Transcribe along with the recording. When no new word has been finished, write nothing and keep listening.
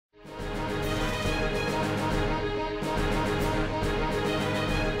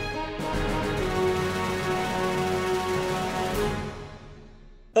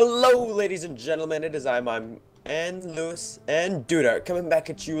Hello, ladies and gentlemen. It is I'm and Lewis and Dudar coming back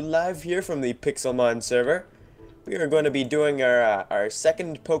at you live here from the Pixelmon server. We are going to be doing our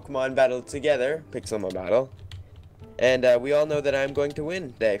second Pokemon battle together, Pixelmon battle, and we all know that I'm going to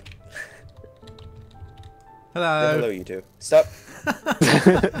win today. Hello. Hello, you two. Stop.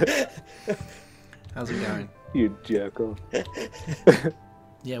 How's it going? You jerk off.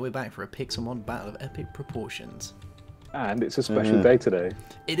 Yeah, we're back for a Pixelmon battle of epic proportions. And it's a special day today.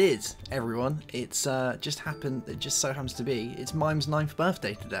 It is, everyone. It's just happened. It just so happens to be. It's Mime's 9th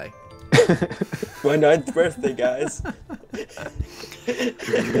birthday today. My 9th birthday, guys.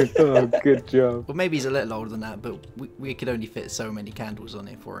 Oh, good job. Well, maybe he's a little older than that, but we could only fit so many candles on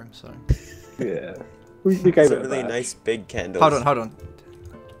it for him. So. Yeah. We gave It's it a really nice big candle. Hold on.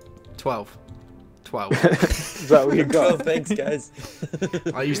 12. 12. Is that what you got? Oh, thanks, guys.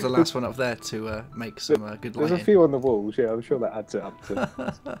 I used the last one up there to make some good lighting. There's a few on the walls, yeah, I'm sure that adds it up to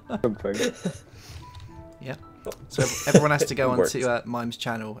something. Yeah. So everyone has to go Works. onto Mime's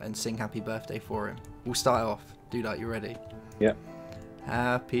channel and sing happy birthday for him. We'll start off. Do that, you ready? Yep.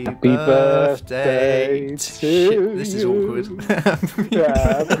 Happy birthday birthday to Shit, this is awkward. Happy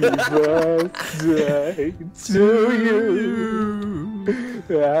birthday to you.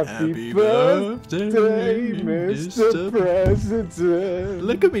 Happy birthday, Mr. President.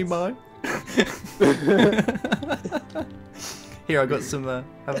 Look at me, Mime. Here, I got some.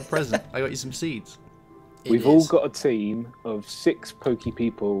 Have a present. I got you some seeds. We've all got a team of 6 Pokey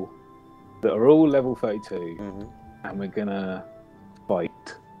people that are all level 32, and we're gonna fight.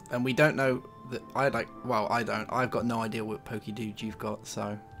 And we don't know that. Well, I don't. I've got no idea what Pokey Dude you've got,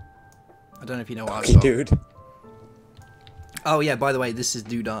 so I don't know if you know what I've got. Dude. Oh yeah. By the way, this is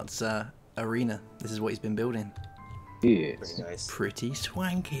Dudart's arena. This is what he's been building. Yes. Pretty nice. Pretty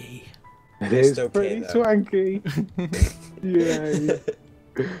swanky. It is okay, pretty though. swanky. Yay.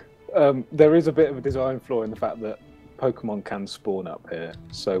 There is a bit of a design flaw in the fact that Pokemon can spawn up here,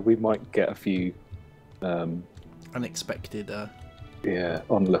 so we might get a few Unexpected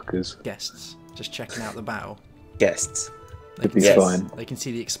onlookers. guests just checking out the battle. Guests. They Could can, be Yes. fine. they can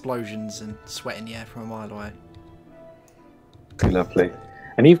see the explosions and sweat in the air from a mile away. Lovely.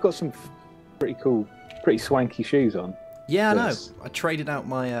 And you've got some pretty cool, pretty swanky shoes on. Yeah, I know. Yes. I traded out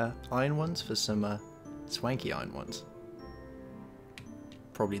my iron ones for some swanky iron ones.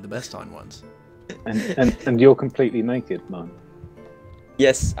 Probably the best iron ones. And you're completely naked, man.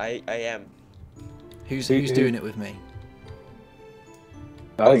 Yes, I am. Who's Who- doing it with me?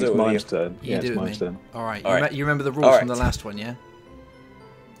 I I'll think do it's it with mine's you. turn. You Yeah, do it's it with mine's me. turn. All right. All right. You remember the rules All from the right. last one, yeah?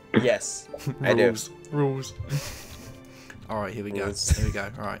 Yes, I do. Rules. All right, here we go. Rules. Here we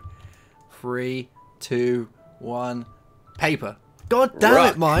go. All right. 3, 2, 1. Paper. God damn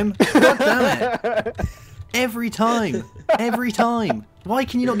Rock. it, Mime. God damn it. Every time. Every time. Why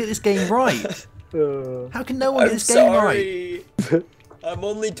can you not get this game right? How can no one get I'm this game right? sorry. I'm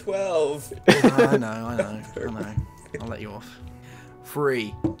only 12. I know. I'll let you off.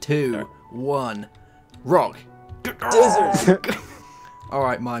 3, 2, 1. Rock. Scissors. All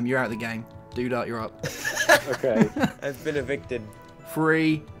right, Mime, you're out of the game. Dudart, you're up. Okay. I've been evicted.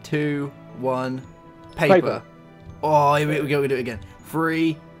 3, 2, 1. Paper. Oh, here we go. We do it again.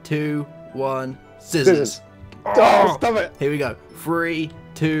 3, 2, 1. Scissors. Scissors. Oh, stop it! Here we go. 3,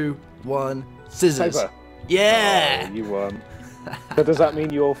 2, 1. Scissors. Paper. Yeah. Oh, you won. So does that mean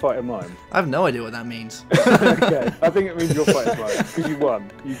you're fighting mine? I have no idea what that means. Okay. I think it means you're fighting mine because you won.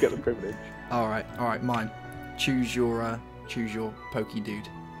 You get the privilege. All right, Mime. Choose your Pokey Dude.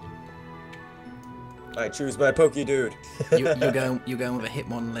 I choose my Pokey Dude. You're going with a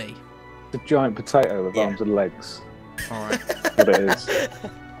Hitmonlee. It's a giant potato with Yeah. arms and legs. All right. What it is.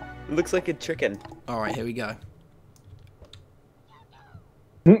 Looks like a chicken. All right. Here we go.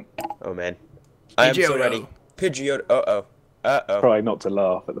 Oh man. I am so Pidgeotto. ready. Pidgeotto. Uh-oh. Uh-oh. Try not to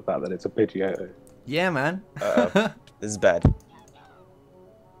laugh at the fact that it's a Pidgeotto. Yeah, man. Uh-oh. This is bad.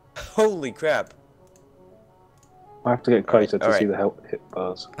 Holy crap. I have to get closer to Alright. see the hit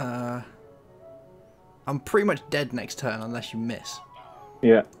bars. I'm pretty much dead next turn unless you miss.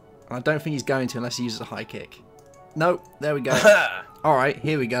 Yeah. And I don't think he's going to unless he uses a high kick. Nope. There we go. All right.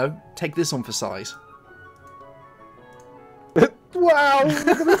 Here we go. Take this on for size. Wow!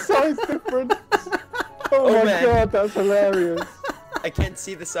 Look at the size difference! Oh my man. god, that's hilarious! I can't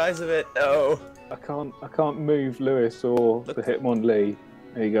see the size of it. No. I can't move Lewis or the Hitmonlee.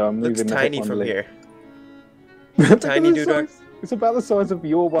 There you go. I'm Looks moving the tiny Hitmonlee. from here. Look at Tiny the Dudar. size. It's about the size of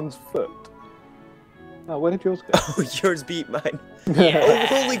your one's foot. Oh, where did yours go? Oh, yours beat mine. Yeah. Oh,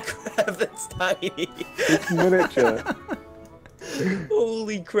 holy crap, that's tiny. It's miniature.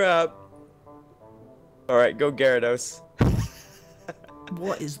 Holy crap. Alright, go Gyarados.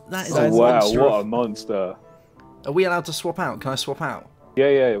 What is that? Is Oh a wow, monster what of- a monster! Are we allowed to swap out? Can I swap out? Yeah,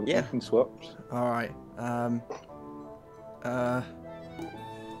 Yeah. we can swap. All right.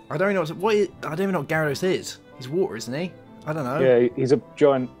 I don't even know I don't even know what Gyarados is. He's water, isn't he? I don't know. Yeah, he's a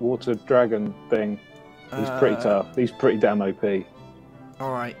giant water dragon thing. He's pretty tough. He's pretty damn OP.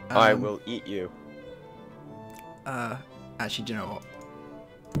 All right. I will eat you. Actually, do you know what?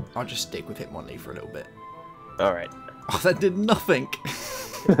 I'll just stick with Hitmonlee for a little bit. All right. Oh, that did nothing.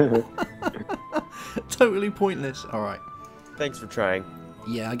 Totally pointless. All right. Thanks for trying.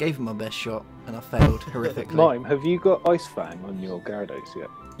 Yeah, I gave him my best shot, and I failed horrifically. Mime, have you got Ice Fang on your Gyarados yet?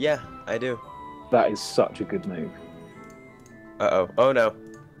 Yeah, I do. That is such a good move. Uh-oh. Oh, no.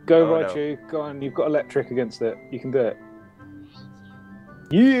 Go, Oh, no. Raichu. Go on. You've got Electric against it. You can do it.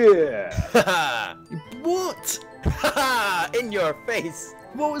 Yeah! Ha What? ha! In your face!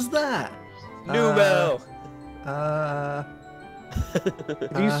 What was that? Numel!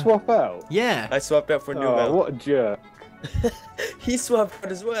 Did you swap out? Yeah. I swapped out for Oh, Numel. what a jerk. He swapped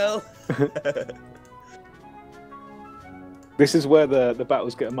out as well. This is where the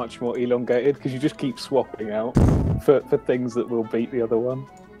battles get much more elongated, because you just keep swapping out for things that will beat the other one.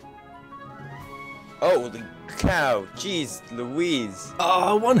 Holy cow. Jeez Louise.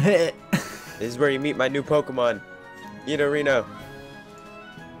 Oh, one hit. This is where you meet my new Pokemon. Nidorino.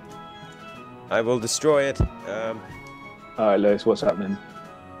 I will destroy it. Alright, Lewis, what's happening?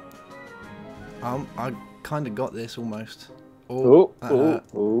 I kind of got this almost. Oh, uh,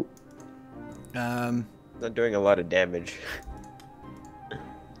 oh. Not doing a lot of damage.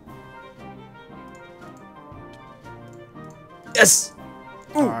 Yes!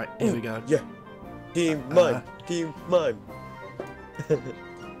 All right, here we go. Yeah. Team mine. Team mine.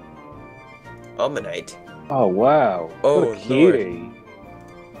 Omanyte. Oh, wow. Oh, what a cutie.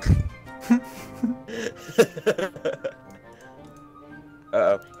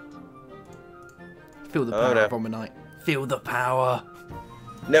 Uh-oh. Feel the Oh, power no. of Omanyte. Feel the power.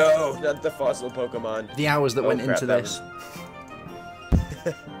 No, not the fossil Pokemon. The hours that Oh, went crap, into that this.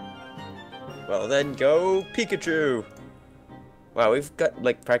 Well then, go Pikachu! Wow, we've got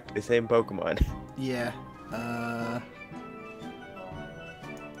like practically the same Pokemon. Yeah.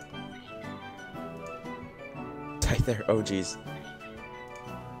 Right there, oh jeez.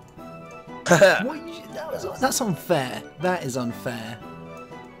 What that's unfair. That is unfair.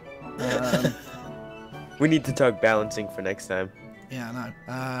 We need to talk balancing for next time. Yeah, I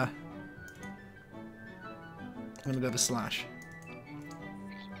know. I'm gonna go for Slash.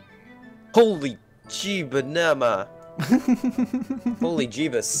 Holy Jeebanama! Holy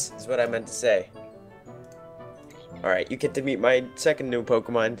Jeebus is what I meant to say. Alright, you get to meet my second new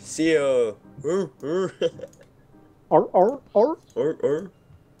Pokemon, Seal! Or.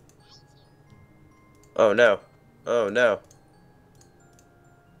 Oh no. Oh no.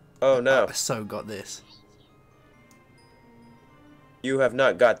 Oh no. I so got this. You have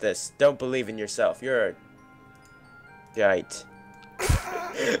not got this. Don't believe in yourself. You're a... Gite.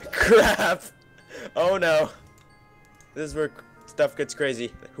 Crap! Oh no. This is where stuff gets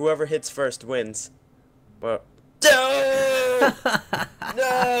crazy. Whoever hits first wins. Well... No!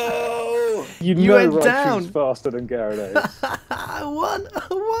 No! You You know went Raichu's down. faster than Gyarados. I won! I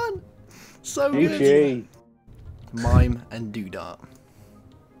won! So good. GG. Mime and Doodart.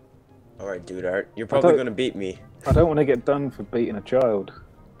 Alright, Dudeart. You're probably don't- gonna beat me. I don't want to get done for beating a child.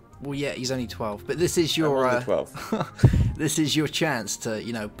 Well, yeah, he's only 12, but this is I'm your only 12. this is your chance to,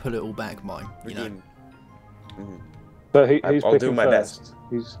 you know, pull it all back, Mime. You know. Redeem. Mhm. But who's I'll picking do my first? best.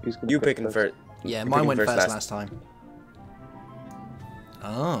 Who's gonna You pick picking first. Yeah, You're mine picking went first last. last time.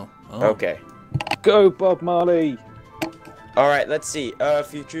 Oh. Okay. Go, Bob Marley. Alright, let's see.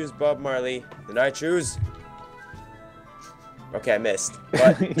 If you choose Bob Marley, then I choose... Okay, I missed.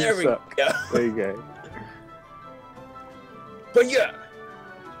 But You there we suck. go. There you go. But yeah!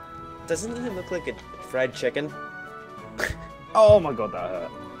 Doesn't he look like a fried chicken? Oh my god, that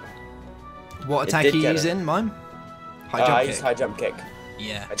hurt. What It attack did are you get it. using, Mime? High I jump use kick. high jump kick.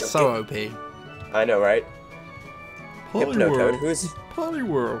 Yeah, High jump so OP. I know, right? Hypnotoad, who's...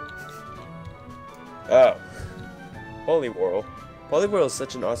 Poliwhirl. Oh. Poliwhirl. Poliwhirl is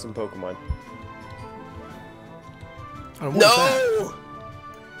such an awesome Pokemon. And what's that?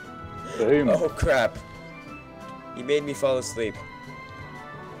 No! Boom. Oh crap. You made me fall asleep.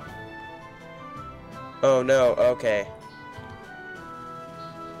 Oh no, okay.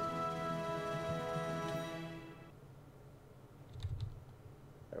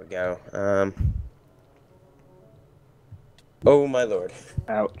 There we go. Oh my lord.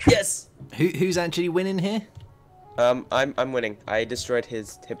 Ouch. Yes! Who's actually winning here? I'm winning. I destroyed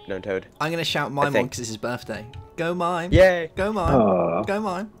his Hypnotoad. I'm gonna shout mime on because it's his birthday. Go mime. Yay! Go mime. Aw. Go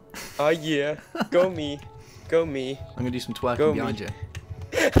mime. Oh yeah. Go me. Go me. I'm gonna do some twerking Go behind me.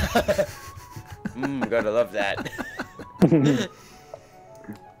 you. Gotta love that.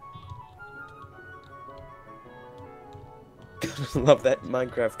 Gotta love that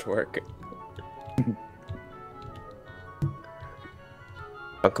Minecraft work.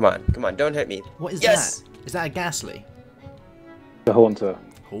 Oh, come on, don't hit me. What is Yes! that? Is that a ghastly? The Haunter.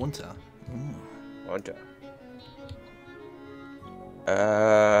 Haunter. Mm. Haunter.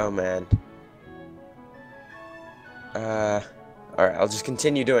 Oh, man. Alright, I'll just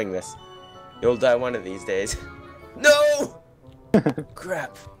continue doing this. You'll die one of these days. No!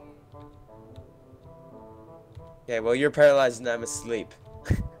 Crap. Okay, well, you're paralyzed and I'm asleep.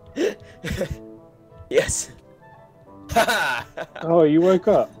 Yes. Ha! Oh, you woke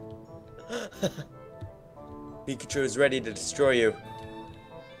up. Pikachu is ready to destroy you.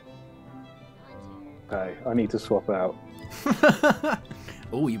 Okay, I need to swap out.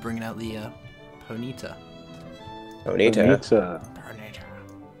 Oh, you're bringing out the Ponyta. Bonita. Ponyta.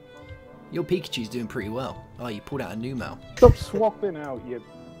 Your Pikachu's doing pretty well. Oh, you pulled out a new Mel. Stop swapping out, you.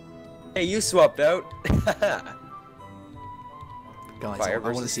 Hey, you swapped out. Guys, Fire I want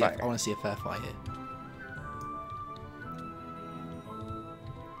to versus see. fire. I want to see a fair fight here.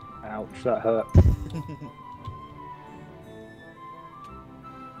 Ouch, that hurt.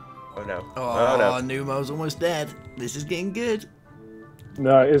 Oh no. Oh, no. Numo's almost dead. This is getting good.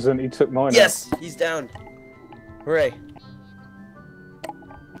 No, it isn't. He took mine Yes, he's down. Hooray.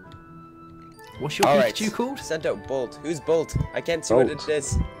 What's your Alright. Pikachu called? Sent out Bolt. Who's Bolt? I can't see Bolt. what it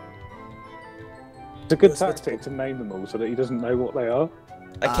is. out. It's a good What's- what's- tactic to name them all so that he doesn't know what they are.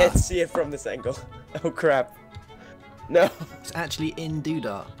 I can't see it from this angle. Oh crap. No. It's actually in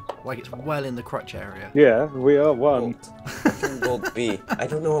Doodah. Like it's well in the crotch area. Yeah, we are one. Bolt. What can Bolt be? I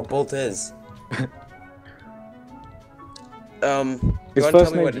don't know what Bolt is. His You wanna first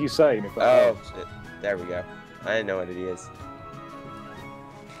tell me name's what it- Usain, if that Oh, helps. there we go. I know what it is.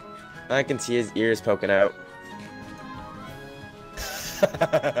 I can see his ears poking out.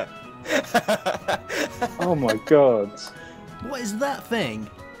 Oh my god. What is that thing?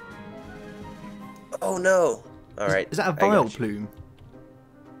 Oh no. Alright. Is that a I got vile you. plume?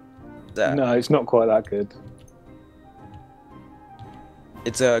 No, it's not quite that good.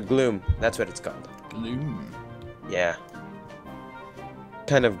 It's a gloom. That's what it's called. Gloom. Yeah.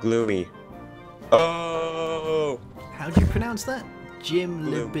 Kind of gloomy. Oh! How do you pronounce that? Jim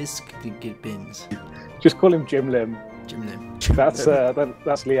Gloom. Libiskbins. Just call him Jim Lim. Jim Lim. That's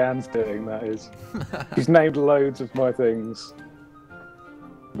that's Leanne's doing. That is. She's named loads of my things.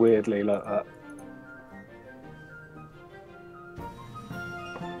 Weirdly like that.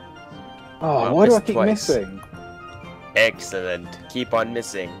 Oh, Well, why do I missed keep twice. missing? Excellent. Keep on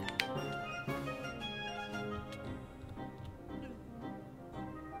missing.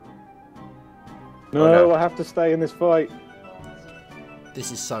 No, no. I have to stay in this fight.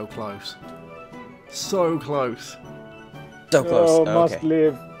 This is so close. So close. So close. Oh, must Okay.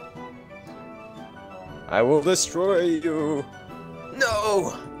 live. I will destroy you.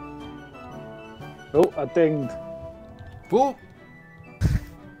 No! Oh, I dinged. Whoa!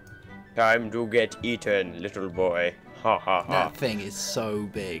 Time to get eaten, little boy. Ha ha ha. That thing is so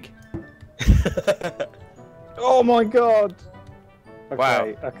big. Oh my god. Okay, Wow.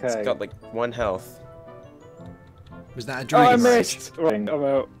 okay. It's got like 1 health. Was that a Oh, I dragon? missed. Right, I'm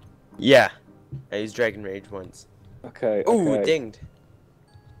out. Yeah. I used Dragon Rage once. Okay. Ooh, okay. dinged.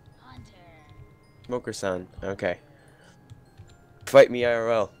 Smoker Sun. Okay. Fight me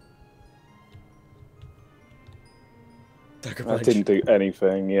IRL. Sucker I Punch. didn't do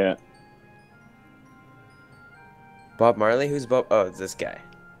anything yet. Bob Marley? Who's Bob? Oh, it's this guy.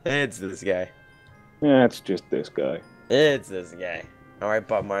 It's this guy. Yeah, it's just this guy. It's this guy. Alright,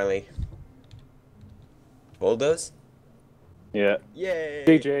 Bob Marley. Bulldoze? Yeah. Yay!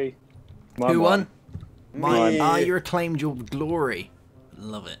 GG. My Who won? Me. Mine. Ah, you reclaimed your glory.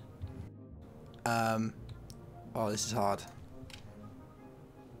 Love it. Oh, this is hard.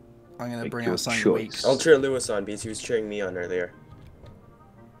 I'm gonna Make bring your out something choice. weak. I'll cheer Lewis on because he was cheering me on earlier.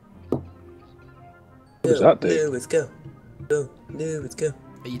 What does that do? Lewis, go. Go. Lewis, go.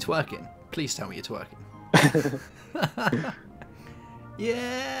 Are you twerking? Please tell me you're twerking.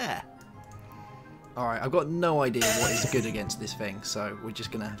 Yeah. All right, I've got no idea what is good against this thing, so we're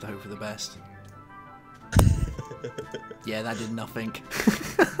just gonna have to hope for the best. Yeah, that did nothing.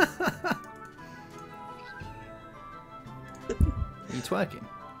 Are you twerking?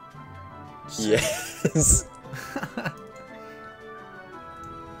 Yes.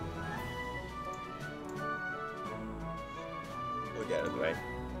 get out of the way.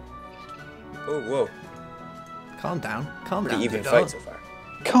 Oh, whoa. Calm down. Calm Pretty down, even dude. fight so far.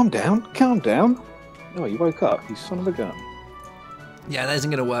 Calm down, calm down. Oh, you woke up, you son of a gun. Yeah, that isn't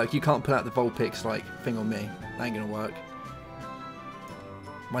going to work. You can't put out the Vulpix, like, thing on me. That ain't going to work.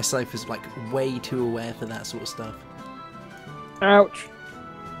 My Cypher's, like, way too aware for that sort of stuff. Ouch.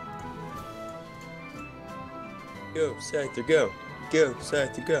 Go, Scyther, go. Go,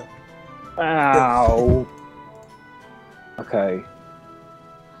 Scyther, go. Ow. Okay.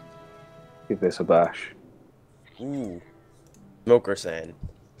 Give this a bash. Ooh. Smoker-san.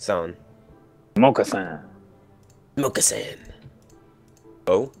 Son. Moccasin. Mocha-san.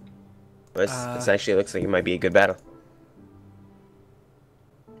 Oh? This actually looks like it might be a good battle.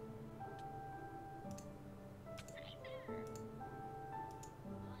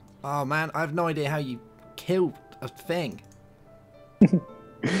 Oh, man, I have no idea how you killed a thing.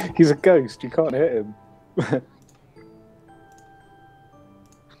 He's a ghost, you can't hit him.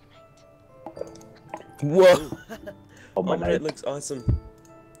 Whoa! Oh my Oh, name. it looks awesome.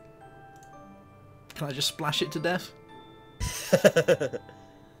 Can I just splash it to death?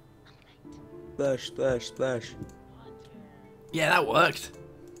 Splash, splash, splash. Yeah, that worked.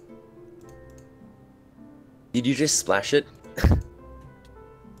 Did you just splash it?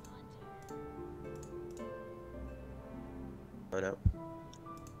 Oh no.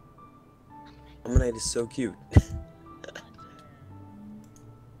 Ammonite is so cute.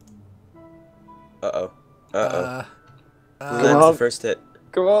 Uh-oh. Uh-oh. Who lands the first hit?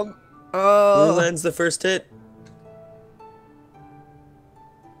 Come on. Who lands the first hit?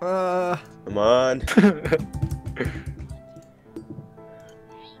 Come on.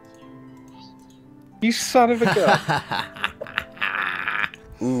 You son of a gun.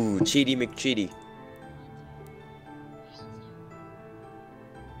 Ooh, Cheaty McCheaty.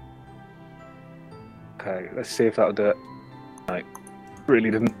 Okay, let's see if that'll do it. Like,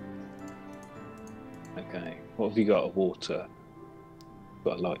 really didn't. Okay, what have you got? A water.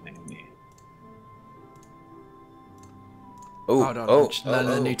 Got a lightning in you. Oh, Hold on, oh, I'm just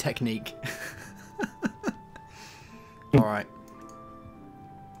learning a new technique. Alright.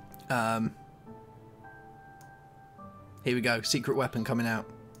 Here we go. Secret weapon coming out.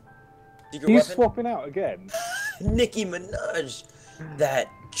 Secret He's weapon? swapping out again. Nicki Minaj! That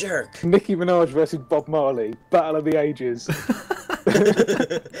jerk! Nicki Minaj versus Bob Marley. Battle of the Ages.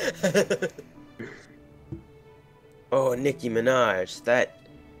 Oh, Nicki Minaj, that...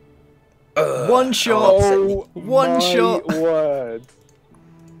 One shot! Oh, One my shot! word.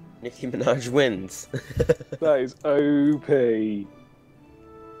 Nicki Minaj wins. That is OP.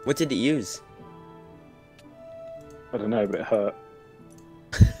 What did it use? I don't know, but it hurt.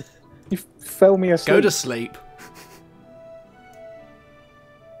 You fell me asleep. Go to sleep.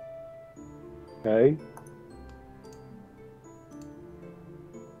 Okay.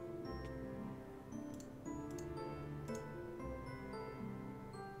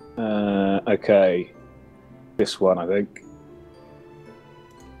 Okay. This one, I think.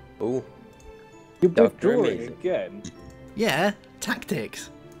 Oh. You're Dr. withdrawing Amazing. again. Yeah, tactics.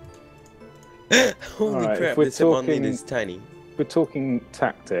 Holy Alright, crap, if we're this Hitmonlee talking- is tiny. We're talking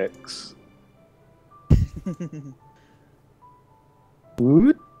tactics.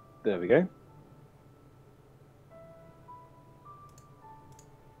 Woot. There we go.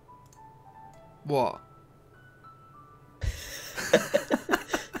 What?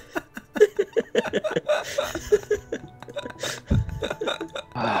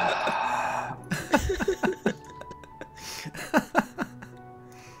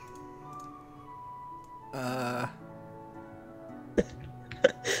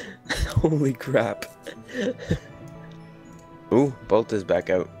 Holy crap. Ooh, Bolt is back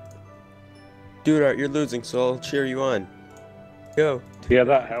out. Dude, you're losing, so I'll cheer you on. Go. Yeah,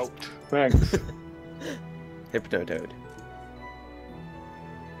 that helped. Thanks. Hypnotoad.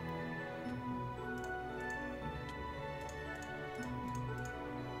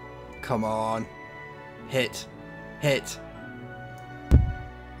 Come on. Hit. Hit.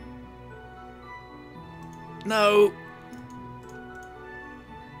 No.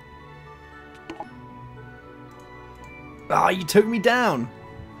 Ah, you took me down.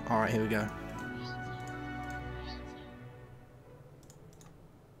 Alright, here we go.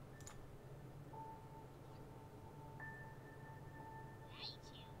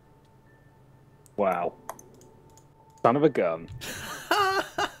 Wow. Son of a gun.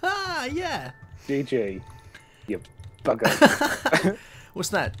 Yeah. GG. You bugger. What's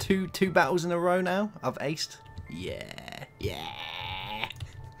that? Two battles in a row now? I've aced? Yeah. Yeah.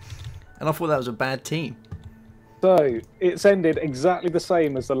 And I thought that was a bad team. So it's ended exactly the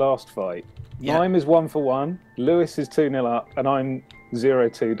same as the last fight. Yeah. Mime is 1-1, Lewis is 2-0 up, and I'm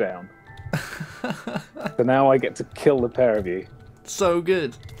 0-2 down. So now I get to kill the pair of you. So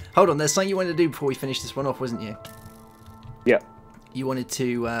good. Hold on, there's something you wanted to do before we finish this one off, wasn't you? Yeah. You wanted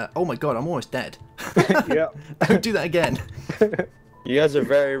to... oh my god, I'm almost dead. Yeah. Don't do that again. You guys are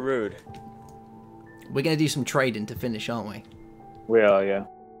very rude. We're going to do some trading to finish, aren't we? We are, yeah.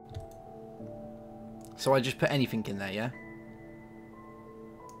 So I just put anything in there, yeah?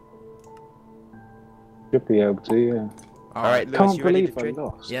 Should be able to, yeah. Alright, Lewis, Can't you ready believe to I trade?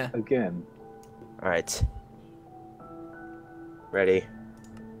 lost Yeah. again. Alright. Ready.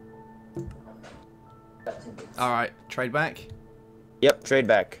 Alright, trade back. Yep, trade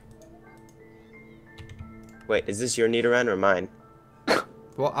back. Wait, is this your Nidoran or mine?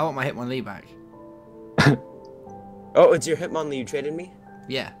 What? I want my Hitmonlee back. Oh, it's your Hitmonlee you traded me?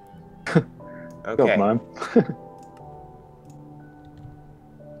 Yeah. Okay. God, Mime.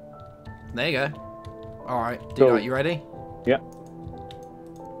 There you go. Alright, dude, Cool. right, you ready? Yeah.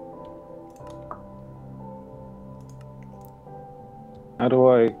 How do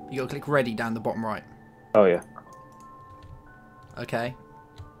I... You gotta click ready down the bottom right. Oh, yeah. Okay.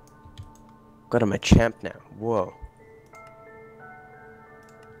 God, I'm a champ now. Whoa.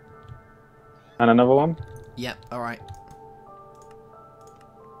 And another one? Yep, alright.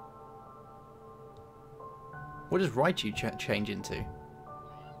 What does Raichu change into?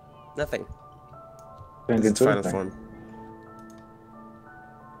 Nothing. Change This is its into final anything. form.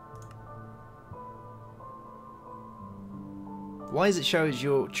 Why does it show as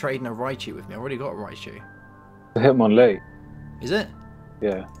you're trading a Raichu with me? I've already got a Raichu. Hitmonlee. Is it?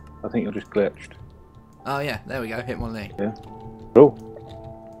 Yeah. I think you're just glitched. Oh yeah, there we go, Hitmonlee. Yeah. Cool.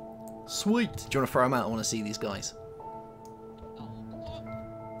 Sweet! Do you want to throw them out? I want to see these guys.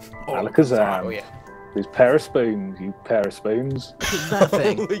 Oh, Alakazam. Oh, yeah. These pair of spoons, you pair of spoons. that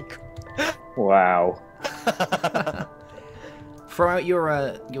thing. Holy Wow. Throw out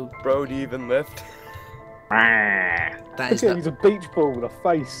your Bro, do you even lift? that is Look at him, he's a beach ball with a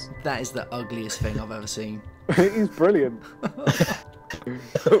face. that is the ugliest thing I've ever seen. He's brilliant.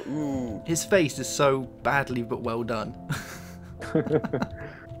 Ooh. His face is so badly but well done.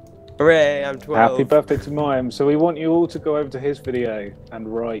 Hooray, I'm 12. Happy birthday to Mime. So we want you all to go over to his video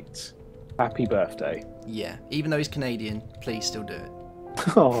and write happy birthday. Yeah, even though he's Canadian, please still do it.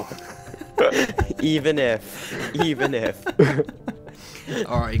 Oh. Even if.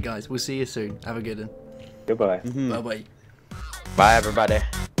 Alright guys, we'll see you soon. Have a good one. Goodbye. Bye bye. Bye, everybody.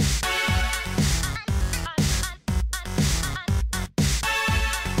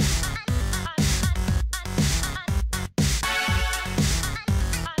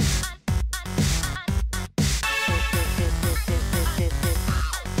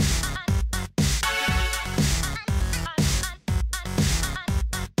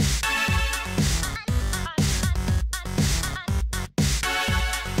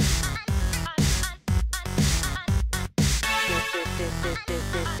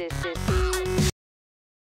 This